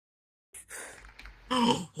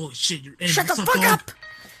Holy shit, you're in. Shut the What's fuck dog? up!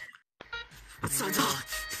 What's up,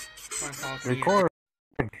 dog? Record.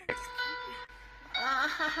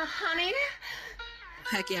 Honey?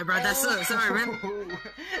 Heck yeah, bro. That's it. Sorry, man.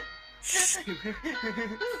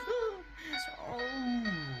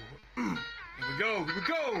 Here we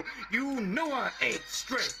go. You know I ain't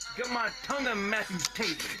straight. Got my tongue on Matthew's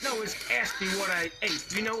tape. No, it's ask me what I ate.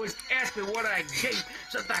 You know it's ask me what I gave.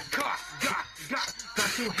 So I got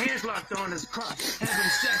two hands locked on his crotch. Having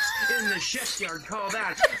sex in the chef yard. Call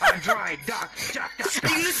that a dry dock. Jacking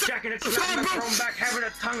it, slapping it, thrown back, having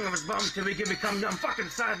a tongue of his bum till we can become numb. Fucking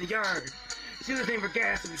inside the yard. See the thing for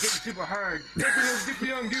gas and getting super hard.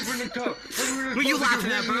 What you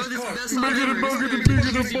laughing at, bro? That's not Fucking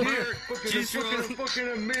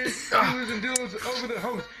a man. Dealers and dealers over the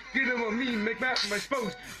host. Get him a me, make map my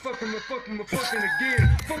spokes. Fucking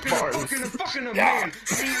again. Fucking a man.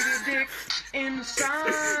 See the dick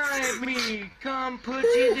inside me. Come put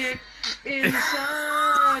your dick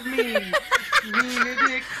inside me. Need a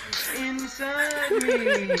dick inside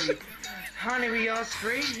me. Honey, we all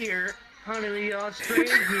straight here. Back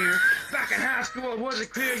in high school, was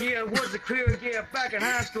it clear? Yeah, back in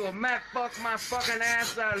high school. Mac fuck my fucking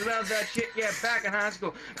ass. I love that shit. Yeah, back in high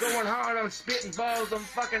school. Going hard, I'm spitting balls. I'm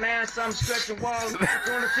fucking ass. I'm stretching walls.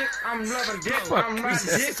 Going to chicks, I'm loving dick. I'm riding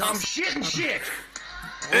dick. I'm shitting shit.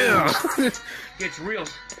 Oh, gets real.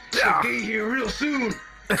 Gay here real soon.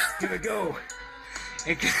 Here we go.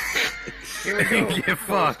 Here we go. Get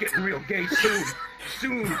fucked. Oh, it's getting real gay soon.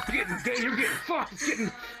 It's getting gay. You're getting fucked.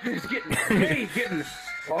 It's getting gay.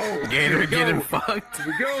 Oh, Gator getting fucked. Here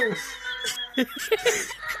we go.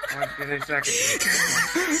 Give me a second.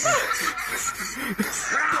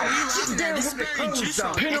 Sit down with the clothes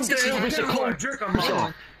on. Pin him down with the clothes. Jerk him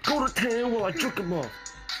off. Go to town while I jerk him off.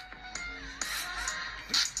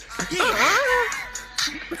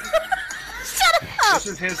 Shut up!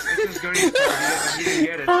 This is good. He didn't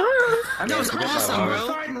get it. That was awesome,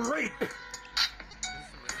 bro. Rape.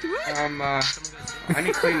 I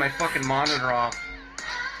need to clean my fucking monitor off.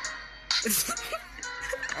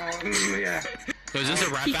 Yeah. So is this a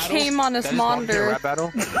rap He battle? came on his monitor. Rap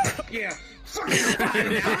battle? Yeah. Sucking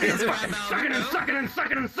and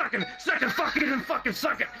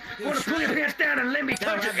sucking. Wanna pull your pants down and let me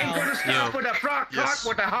touch it. Ain't gonna stop with a frock cock,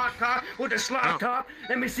 with a hot cock, with a slot top.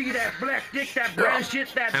 Let me see that black dick, that brown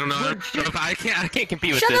shit, that I don't know. good shit. I can't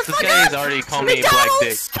compete with Shut this. the This fuck guy up! has already called me a black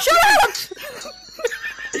dick. McDonald's! Shut up!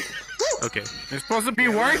 Okay. You're supposed to be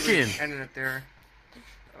working. Ending it there.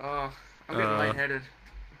 Oh, I'm getting lightheaded.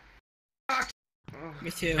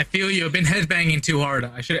 Me too. I feel you. I've been headbanging too hard.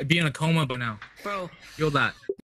 I should be in a coma by now. Bro. Feel that.